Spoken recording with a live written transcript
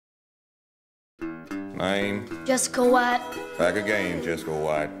Name? Jessica White. Back again, Jessica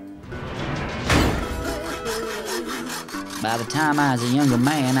White. By the time I was a younger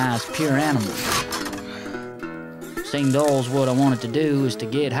man, I was a pure animal. Seemed always what I wanted to do was to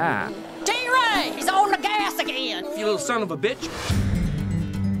get high. D-Ray, he's on the gas again. You little son of a bitch.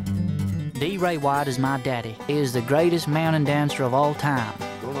 D. Ray White is my daddy. He is the greatest mountain dancer of all time.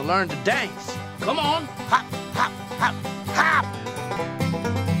 Gonna learn to dance. Come on. Hop, hop, hop, hop.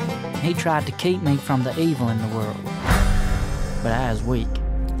 He tried to keep me from the evil in the world, but I was weak.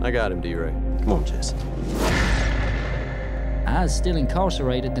 I got him, D-Ray. Come on, Jesse. I was still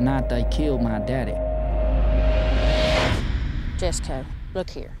incarcerated the night they killed my daddy. Jessica, look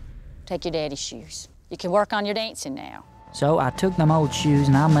here. Take your daddy's shoes. You can work on your dancing now. So I took them old shoes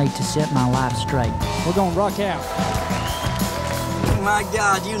and I made to set my life straight. We're gonna rock out. Oh my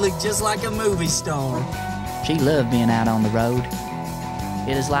God, you look just like a movie star. She loved being out on the road.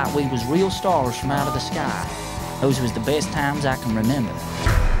 It is like we was real stars from out of the sky. Those was the best times I can remember.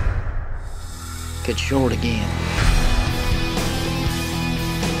 Cut short again.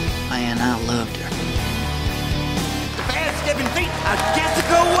 Man, I loved her. The bad stepping feet of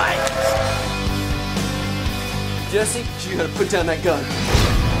Jessica White. Jesse, you gotta put down that gun.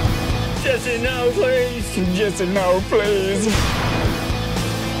 Jesse, no, please. Jesse, no, please.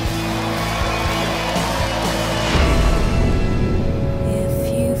 If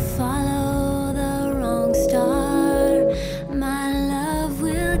you follow the wrong star, my love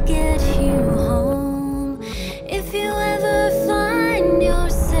will get you home. If you ever find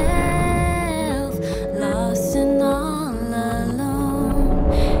yourself lost and all alone,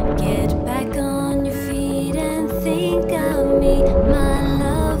 get back on your feet and think of me. My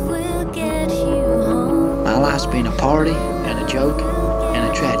love will get you home. My life's been a party and a joke